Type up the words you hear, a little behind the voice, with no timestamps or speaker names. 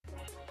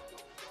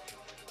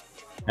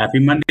Happy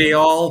Monday,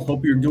 all.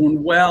 Hope you're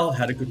doing well.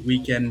 Had a good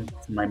weekend.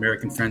 For my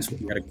American friends,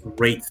 hope you had a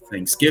great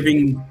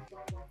Thanksgiving.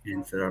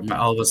 And for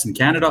all of us in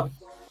Canada,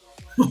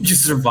 hope you're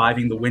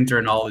surviving the winter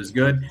and all is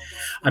good.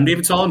 I'm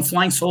David Solomon,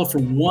 flying solo for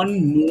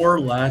one more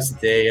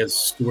last day, as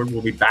Stuart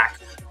will be back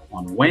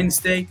on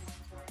Wednesday.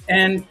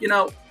 And,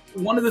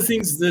 one of the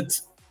things that,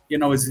 it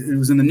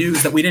was in the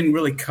news that we didn't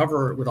really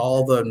cover with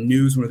all the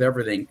news and with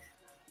everything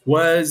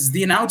was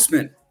the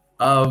announcement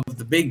of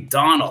the big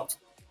Donald,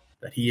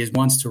 that he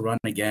wants to run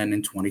again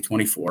in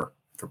 2024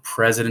 for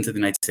president of the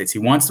United States. He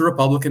wants the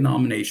Republican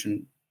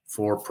nomination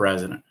for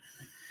president.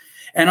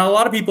 And a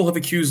lot of people have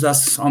accused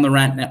us on the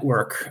Rant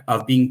Network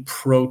of being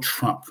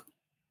pro-Trump.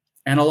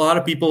 And a lot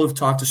of people have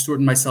talked to Stuart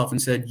and myself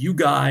and said, you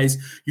guys,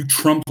 you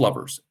Trump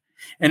lovers.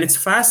 And it's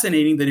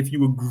fascinating that if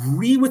you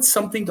agree with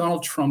something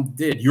Donald Trump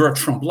did, you're a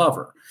Trump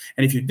lover.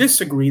 And if you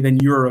disagree, then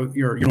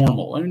you're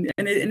normal. And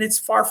it's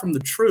far from the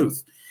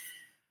truth.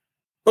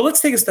 But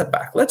let's take a step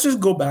back. Let's just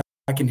go back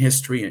in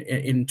history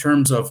in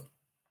terms of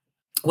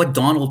what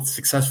Donald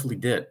successfully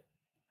did.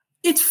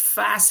 It's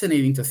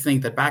fascinating to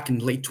think that back in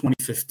late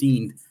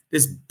 2015,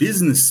 this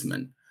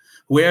businessman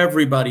who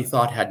everybody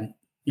thought had,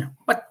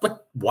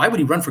 why would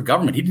he run for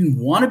government? He didn't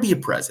want to be a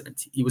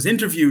president. He was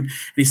interviewed and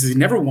he says he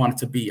never wanted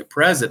to be a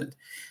president.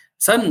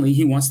 Suddenly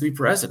he wants to be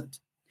president.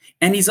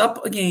 And he's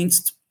up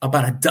against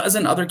about a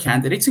dozen other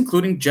candidates,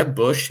 including Jeb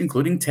Bush,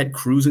 including Ted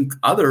Cruz and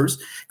others,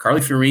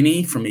 Carly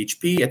Fiorina from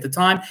HP at the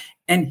time.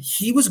 And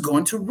he was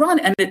going to run.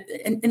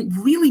 And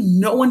really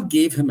no one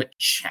gave him a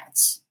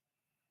chance.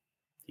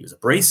 He was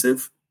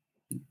abrasive,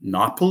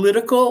 not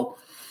political.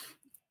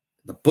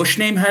 The Bush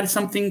name had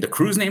something. The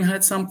Cruz name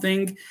had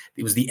something.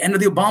 It was the end of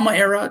the Obama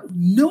era.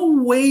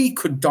 No way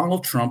could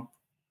Donald Trump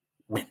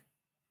win.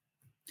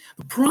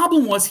 The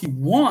problem was he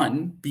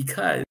won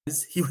because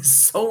he was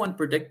so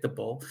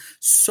unpredictable,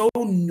 so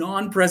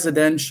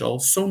non-presidential,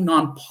 so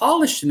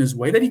non-polished in his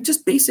way that he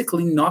just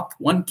basically knocked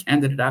one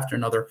candidate after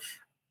another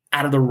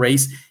out of the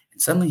race,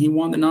 and suddenly he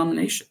won the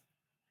nomination.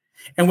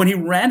 And when he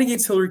ran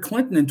against Hillary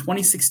Clinton in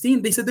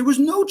 2016, they said there was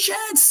no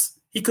chance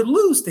he could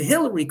lose to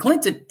Hillary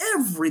Clinton.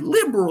 Every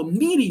liberal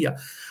media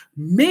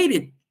made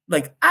it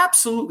like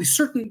absolutely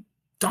certain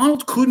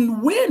Donald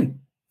couldn't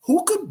win.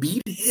 Who could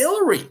beat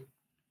Hillary?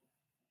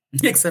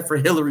 Except for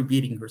Hillary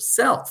beating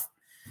herself.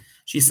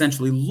 She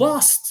essentially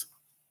lost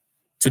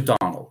to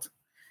Donald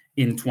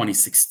in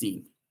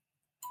 2016.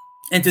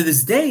 And to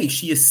this day,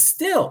 she is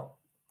still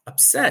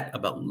upset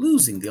about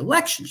losing the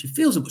election. She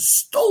feels it was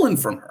stolen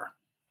from her.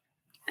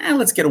 And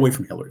let's get away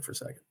from Hillary for a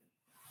second.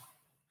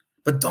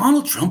 But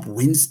Donald Trump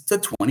wins the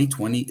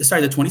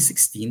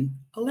 2016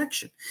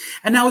 election.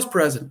 And now is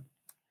president.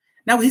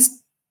 Now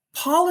his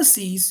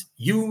policies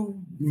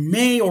you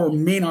may or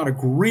may not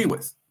agree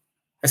with.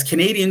 As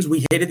Canadians,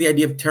 we hated the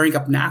idea of tearing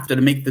up NAFTA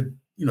to make the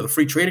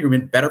free trade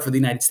agreement better for the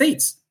United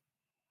States.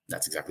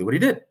 That's exactly what he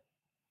did.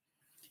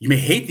 You may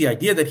hate the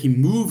idea that he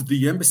moved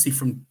the embassy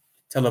from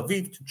Tel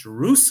Aviv to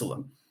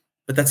Jerusalem,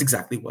 but that's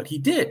exactly what he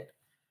did.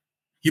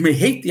 You may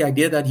hate the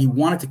idea that he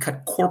wanted to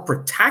cut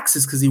corporate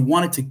taxes because he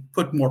wanted to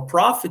put more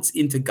profits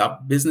into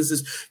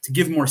businesses to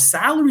give more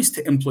salaries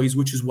to employees,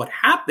 which is what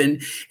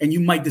happened. And you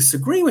might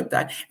disagree with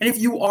that. And if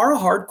you are a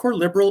hardcore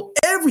liberal,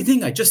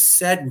 everything I just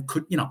said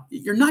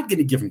you're not going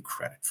to give him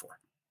credit for.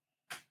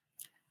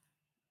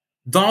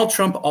 Donald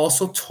Trump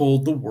also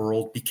told the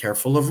world, be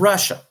careful of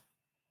Russia.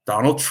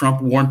 Donald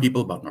Trump warned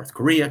people about North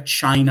Korea,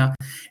 China,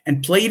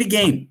 and played a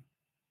game.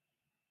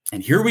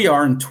 And here we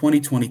are in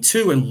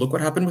 2022, and look what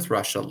happened with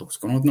Russia. Look what's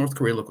going on with North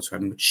Korea. Look what's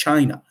happening with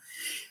China.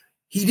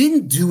 He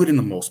didn't do it in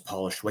the most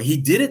polished way. He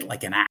did it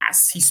like an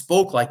ass. He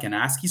spoke like an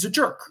ass. He's a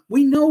jerk.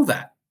 We know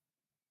that.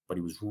 But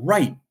he was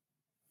right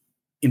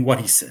in what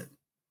he said.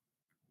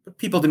 But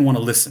people didn't want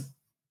to listen.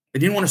 They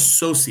didn't want to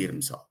associate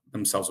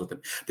themselves with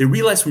him. They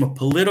realized from a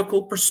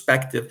political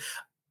perspective,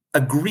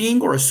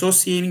 agreeing or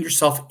associating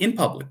yourself in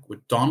public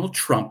with Donald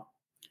Trump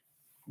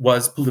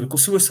was political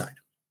suicide.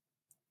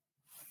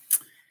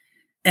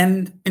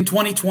 And in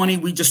 2020,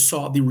 we just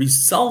saw the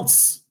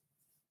results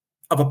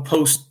of a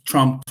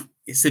post-Trump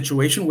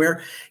situation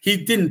where he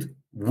didn't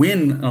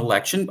win an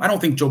election. I don't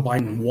think Joe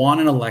Biden won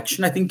an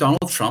election. I think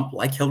Donald Trump,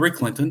 like Hillary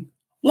Clinton,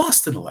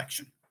 lost an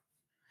election.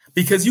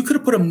 Because you could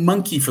have put a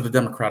monkey for the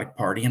Democratic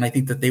Party, and I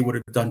think that they would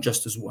have done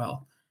just as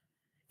well.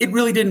 It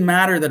really didn't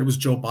matter that it was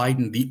Joe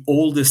Biden, the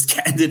oldest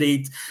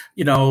candidate,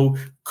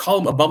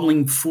 call him a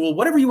bumbling fool,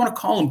 whatever you want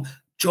to call him.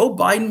 Joe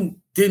Biden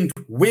didn't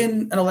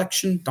win an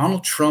election.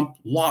 Donald Trump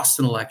lost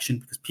an election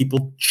because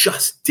people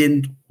just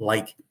didn't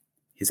like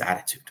his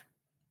attitude.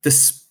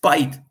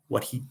 Despite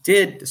what he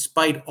did,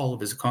 despite all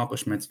of his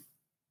accomplishments,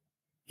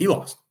 he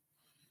lost.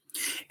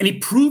 And he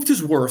proved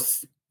his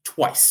worth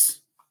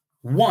twice.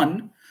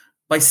 One,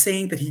 by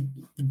saying that he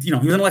was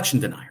an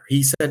election denier.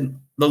 He said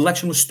the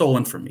election was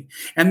stolen from me.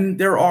 And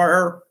there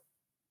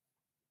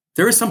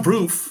is some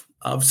proof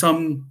of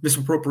some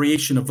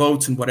misappropriation of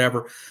votes and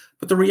whatever.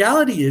 But the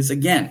reality is,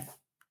 again,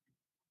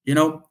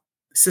 the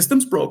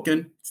system's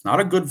broken. It's not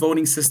a good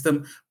voting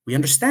system. We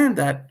understand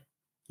that.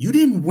 You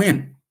didn't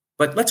win,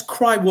 But let's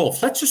cry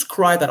wolf. Let's just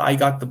cry that I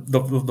got the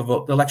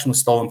vote. The election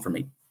was stolen from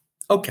me.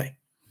 Okay.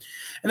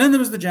 And then there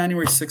was the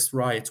January 6th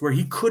riots where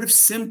he could have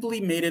simply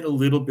made it a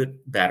little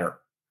bit better,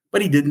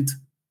 but he didn't.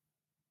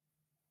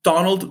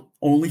 Donald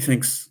only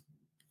thinks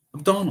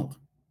of Donald.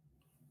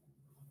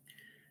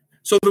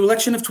 So the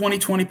election of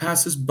 2020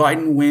 passes,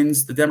 Biden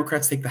wins, the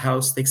Democrats take the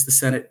House, takes the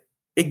Senate.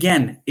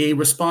 Again, a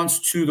response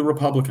to the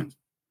Republicans.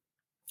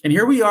 And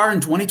here we are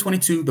in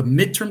 2022, the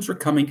midterms are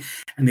coming,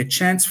 and the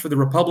chance for the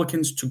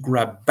Republicans to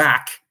grab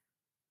back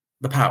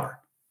the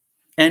power.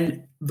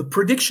 And the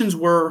predictions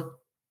were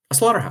a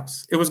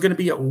slaughterhouse. It was going to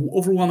be an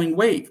overwhelming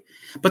wave.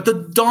 But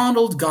the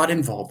Donald got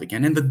involved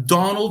again, and the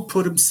Donald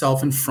put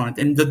himself in front,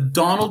 and the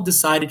Donald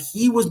decided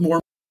he was more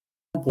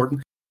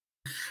important.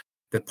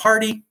 The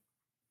party.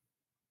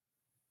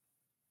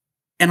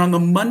 And on the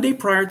Monday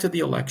prior to the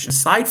election,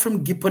 aside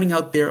from putting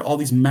out there all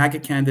these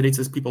MAGA candidates,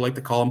 as people like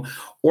to call them,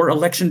 or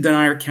election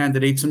denier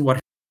candidates and what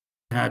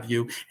have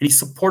you, and he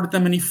supported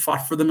them and he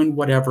fought for them and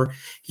whatever,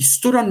 he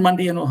stood on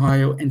Monday in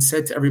Ohio and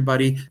said to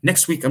everybody,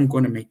 next week I'm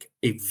going to make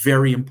a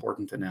very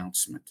important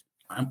announcement.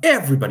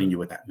 Everybody knew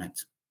what that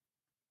meant.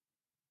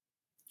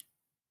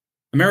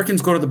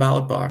 Americans go to the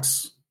ballot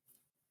box.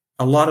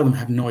 A lot of them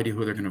have no idea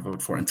who they're going to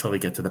vote for until they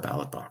get to the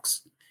ballot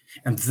box.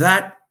 And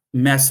that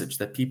message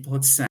that people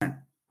had sent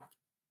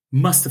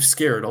must have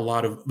scared a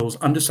lot of those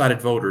undecided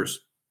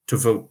voters to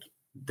vote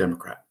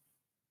Democrat,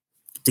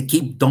 to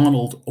keep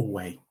Donald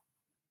away.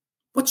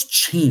 What's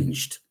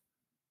changed?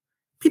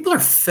 People are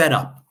fed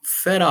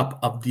up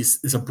of this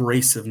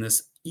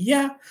abrasiveness.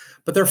 Yeah,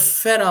 but they're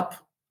fed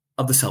up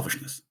of the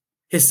selfishness.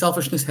 His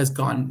selfishness has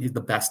gotten the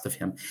best of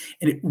him,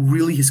 and it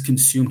really has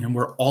consumed him,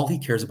 where all he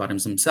cares about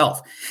is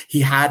himself.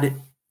 He had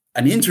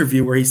an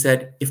interview where he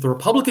said, if the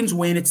Republicans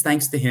win, it's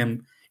thanks to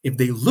him. If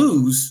they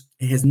lose,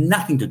 it has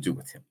nothing to do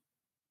with him.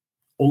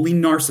 Only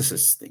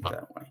narcissists think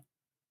that way.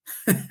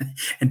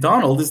 And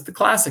Donald is the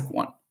classic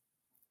one.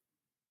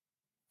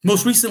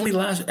 Most recently,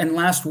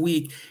 last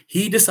week,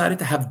 he decided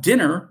to have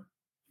dinner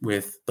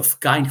with the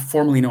guy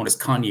formerly known as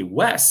Kanye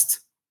West.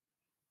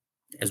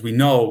 As we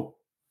know,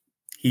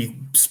 he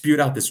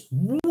spewed out this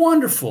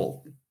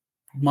wonderful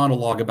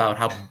monologue about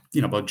how,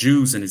 about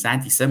Jews and his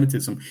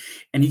anti-Semitism,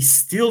 and he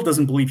still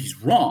doesn't believe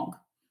he's wrong.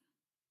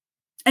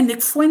 And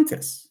Nick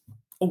Fuentes,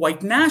 a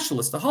white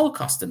nationalist, a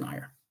Holocaust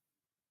denier.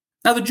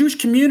 Now, the Jewish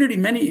community,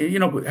 many,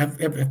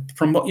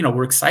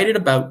 were excited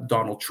about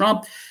Donald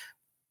Trump,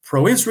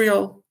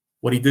 pro-Israel,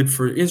 what he did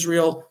for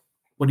Israel,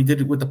 what he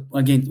did with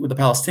the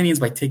Palestinians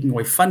by taking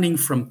away funding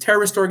from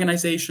terrorist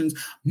organizations,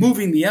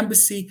 moving the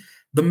embassy.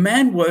 The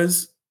man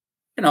was,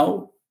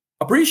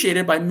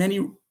 appreciated by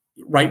many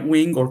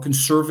right-wing or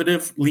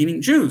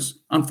conservative-leaning Jews.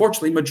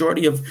 Unfortunately,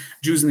 majority of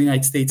Jews in the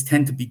United States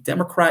tend to be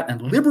Democrat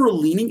and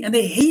liberal-leaning, and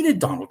they hated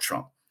Donald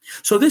Trump.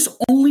 So this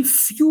only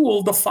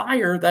fueled the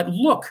fire that,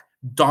 look,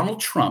 Donald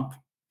Trump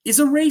is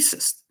a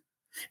racist,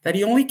 that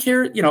he only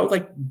cared,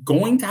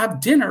 going to have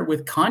dinner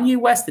with Kanye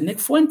West and Nick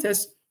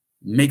Fuentes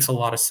makes a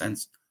lot of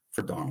sense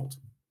for Donald.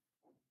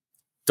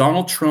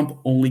 Donald Trump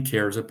only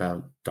cares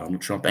about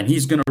Donald Trump, and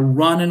he's going to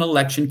run an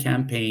election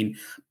campaign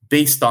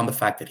based on the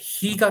fact that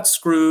he got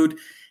screwed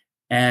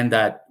and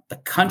that the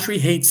country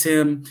hates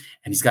him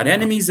and he's got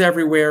enemies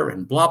everywhere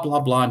and blah,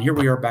 blah, blah. And here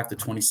we are back to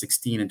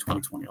 2016 and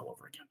 2020 all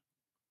over again.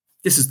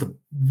 This is the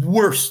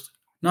worst,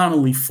 not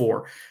only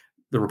for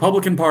the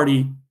Republican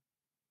Party,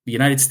 the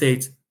United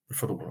States, but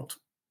for the world.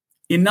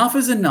 Enough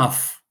is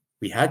enough.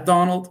 We had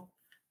Donald.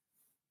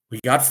 We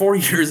got 4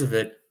 years of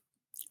it.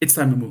 It's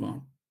time to move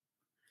on.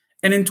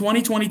 And in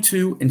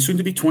 2022, and soon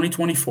to be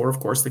 2024, of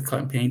course, the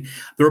campaign,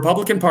 the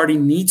Republican Party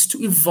needs to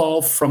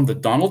evolve from the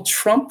Donald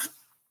Trump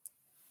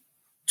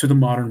to the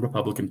modern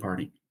Republican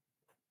Party.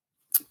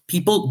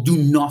 People do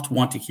not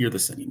want to hear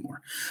this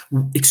anymore.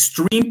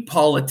 Extreme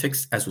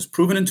politics, as was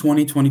proven in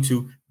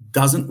 2022,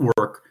 doesn't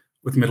work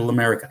with middle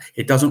America.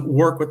 It doesn't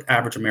work with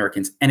average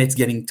Americans, and it's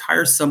getting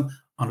tiresome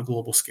on a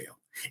global scale.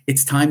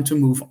 It's time to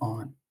move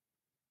on.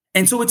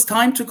 And so it's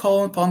time to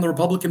call upon the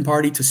Republican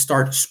Party to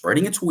start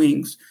spreading its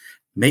wings,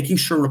 making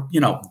sure,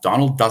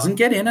 Donald doesn't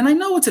get in. And I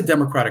know it's a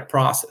democratic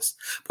process,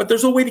 but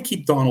there's a way to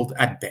keep Donald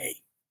at bay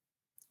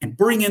and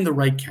bring in the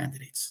right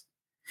candidates.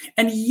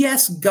 And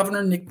yes,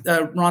 Governor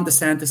Ron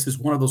DeSantis is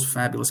one of those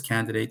fabulous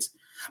candidates.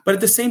 But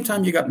at the same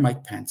time, you got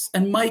Mike Pence.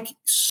 And Mike,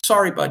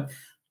 sorry, bud,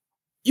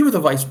 you were the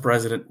vice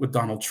president with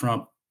Donald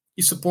Trump.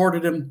 You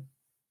supported him.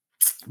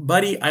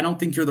 Buddy, I don't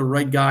think you're the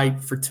right guy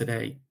for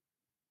today.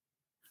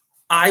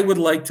 I would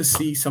like to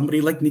see somebody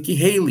like Nikki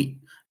Haley.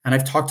 And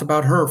I've talked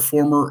about her,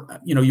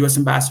 former, U.S.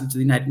 ambassador to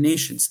the United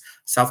Nations,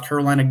 South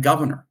Carolina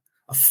governor,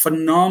 a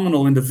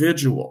phenomenal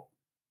individual.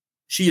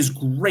 She is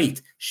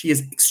great. She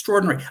is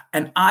extraordinary.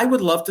 And I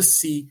would love to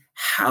see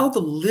how the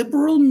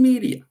liberal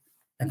media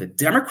and the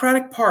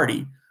Democratic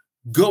Party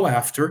go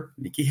after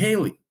Nikki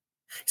Haley.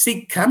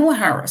 See, Kamala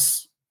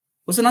Harris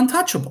was an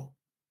untouchable.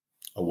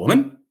 A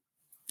woman,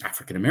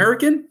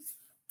 African-American,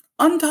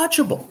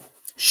 untouchable.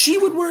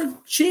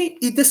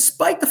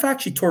 Despite the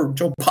fact she tore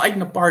Joe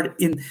Biden apart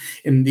in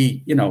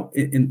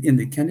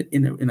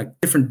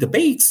different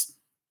debates,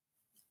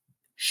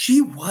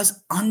 She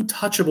was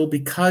untouchable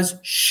because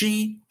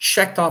she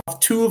checked off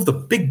two of the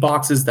big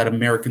boxes that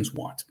Americans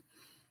want.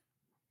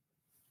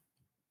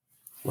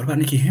 What about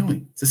Nikki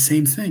Haley? It's the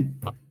same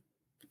thing.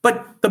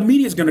 But the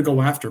media is going to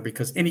go after her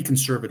because any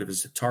conservative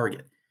is a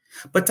target.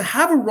 But to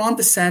have a Ron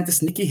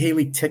DeSantis, Nikki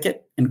Haley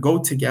ticket and go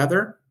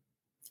together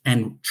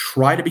and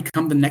try to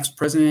become the next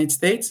president of the United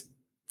States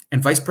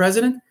and vice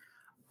president,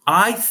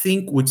 I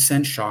think would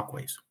send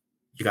shockwaves.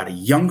 You got a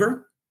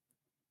younger,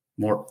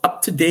 more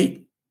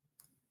up-to-date,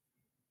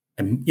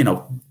 and,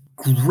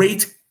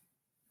 great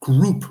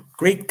group,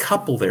 great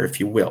couple there, if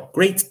you will,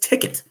 great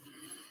ticket.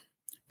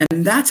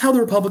 And that's how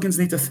the Republicans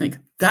need to think.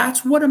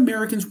 That's what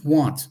Americans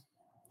want.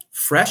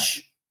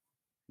 Fresh,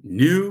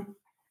 new,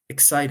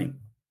 exciting.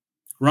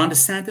 Ron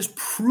DeSantis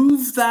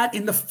proved that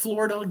in the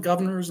Florida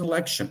governor's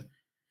election.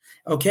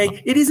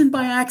 Okay, it isn't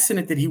by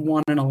accident that he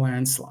won in a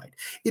landslide.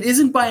 It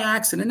isn't by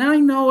accident. And I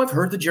know I've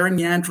heard the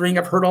gerrymandering.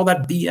 I've heard all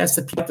that BS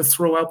that people have to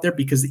throw out there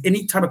because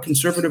any time a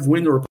conservative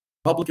win or a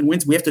Republican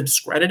wins, we have to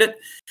discredit it.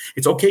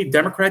 It's okay.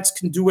 Democrats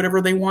can do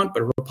whatever they want,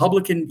 but a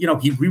Republican,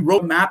 he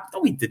rewrote a map.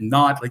 No, he did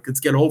not. Let's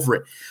get over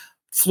it.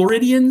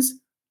 Floridians,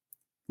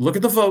 look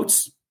at the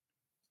votes.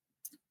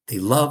 They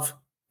love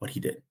what he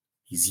did.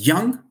 He's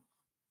young.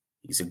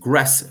 He's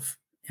aggressive.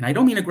 And I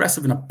don't mean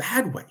aggressive in a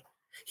bad way.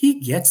 He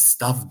gets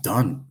stuff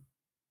done.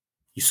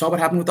 You saw what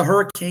happened with the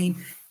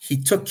hurricane.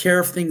 He took care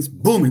of things.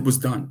 Boom, it was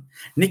done.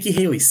 Nikki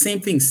Haley, same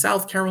thing.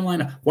 South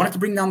Carolina wanted to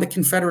bring down the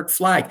Confederate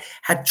flag.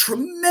 Had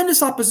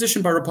tremendous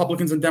opposition by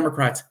Republicans and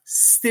Democrats.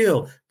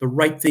 Still the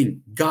right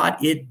thing.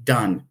 Got it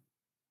done.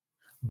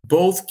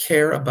 Both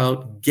care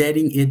about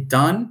getting it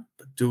done,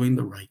 but doing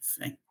the right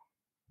thing.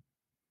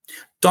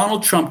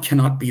 Donald Trump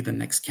cannot be the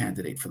next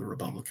candidate for the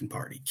Republican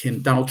Party.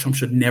 Donald Trump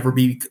should never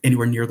be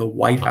anywhere near the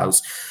White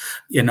House,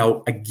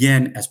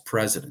 again, as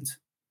president.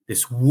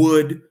 This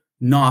would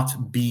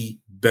not be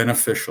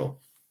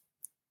beneficial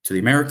to the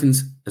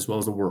Americans as well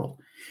as the world.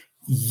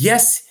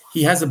 Yes,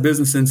 he has a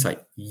business insight.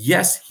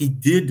 Yes, he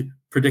did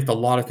predict a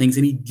lot of things,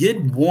 and he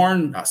did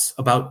warn us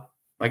about,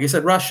 like I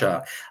said,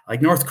 Russia,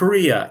 like North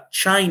Korea,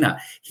 China.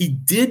 He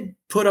did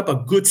put up a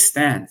good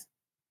stand.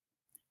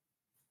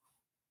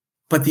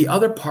 But the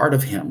other part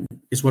of him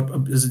is what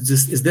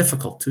is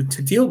difficult to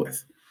deal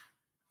with.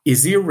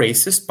 Is he a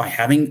racist by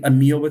having a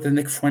meal with a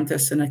Nick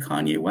Fuentes and a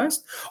Kanye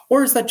West?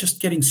 Or is that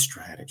just getting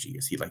strategy,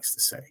 as he likes to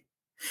say?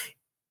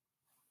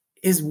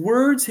 His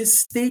words, his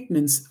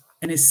statements,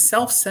 and his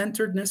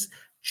self-centeredness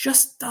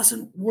just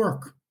doesn't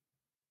work.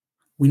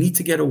 We need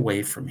to get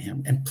away from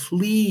him. And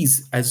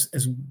please, as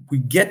we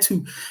get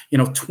to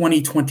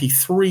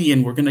 2023,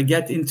 and we're going to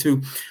get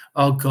into,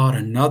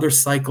 another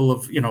cycle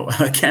of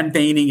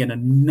campaigning and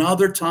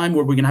another time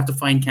where we're going to have to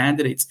find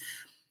candidates.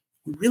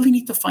 We really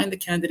need to find the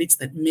candidates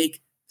that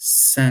make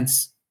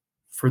sense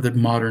for the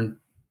modern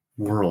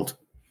world.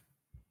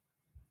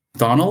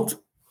 Donald,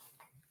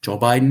 Joe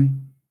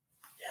Biden,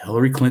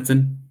 Hillary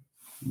Clinton,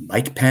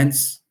 Mike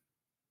Pence.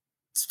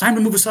 It's time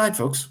to move aside,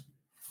 folks.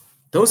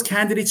 Those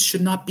candidates should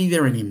not be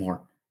there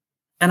anymore.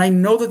 And I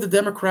know that the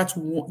Democrats,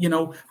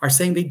 are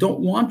saying they don't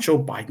want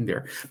Joe Biden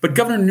there. But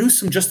Governor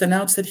Newsom just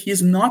announced that he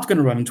is not going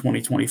to run in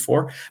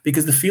 2024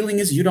 because the feeling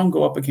is you don't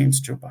go up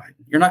against Joe Biden.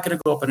 You're not going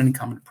to go up at an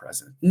incumbent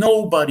president.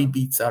 Nobody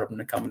beats out an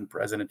incumbent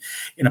president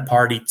in a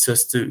party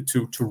just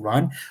to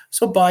run.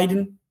 So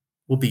Biden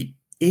will be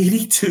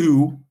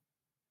 82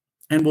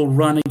 and will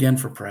run again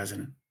for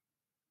president.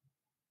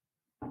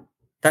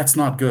 That's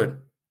not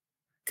good.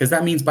 Because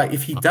that means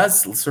if he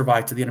does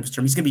survive to the end of his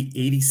term, he's going to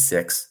be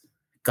 86.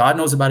 God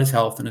knows about his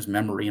health and his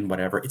memory and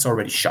whatever. It's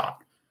already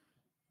shot.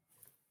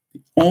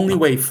 The only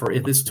way for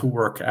this to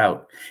work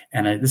out,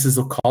 and this is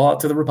a call out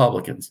to the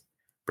Republicans,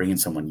 bring in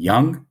someone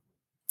young,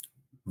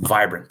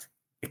 vibrant,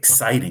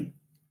 exciting,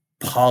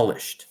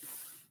 polished,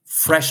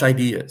 fresh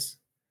ideas,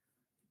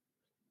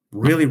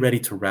 really ready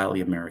to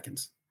rally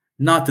Americans,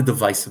 not the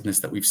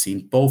divisiveness that we've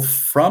seen both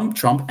from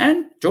Trump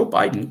and Joe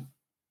Biden.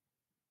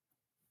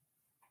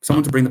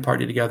 Someone to bring the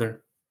party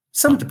together,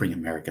 someone to bring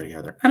America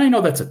together. And I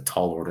know that's a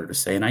tall order to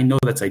say, and I know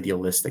that's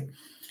idealistic.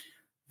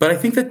 But I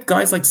think that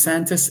guys like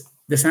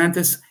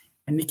DeSantis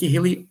and Nikki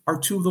Haley are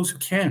two of those who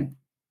can.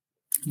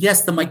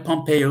 Yes, the Mike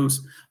Pompeos,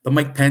 the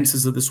Mike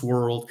Pences of this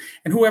world,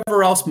 and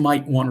whoever else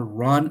might want to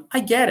run, I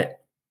get it.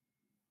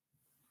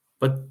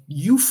 But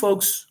you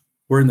folks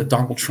were in the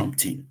Donald Trump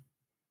team.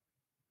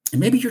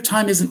 And maybe your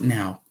time isn't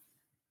now.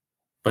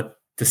 But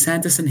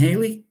DeSantis and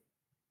Haley,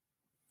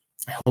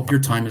 I hope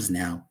your time is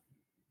now.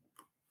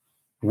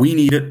 We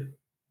need it.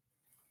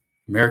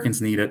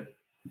 Americans need it.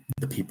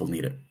 The people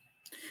need it.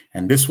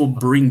 And this will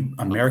bring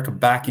America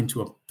back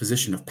into a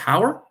position of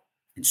power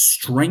and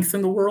strength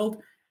in the world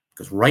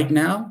because right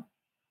now,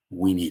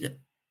 we need it.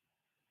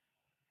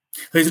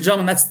 Ladies and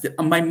gentlemen, that's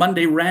my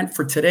Monday rant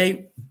for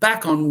today.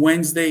 Back on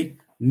Wednesday,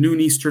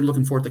 noon Eastern.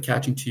 Looking forward to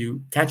catching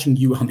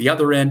you on the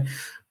other end.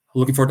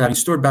 Looking forward to having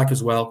Stuart back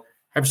as well.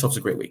 Have yourselves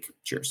a great week.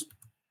 Cheers.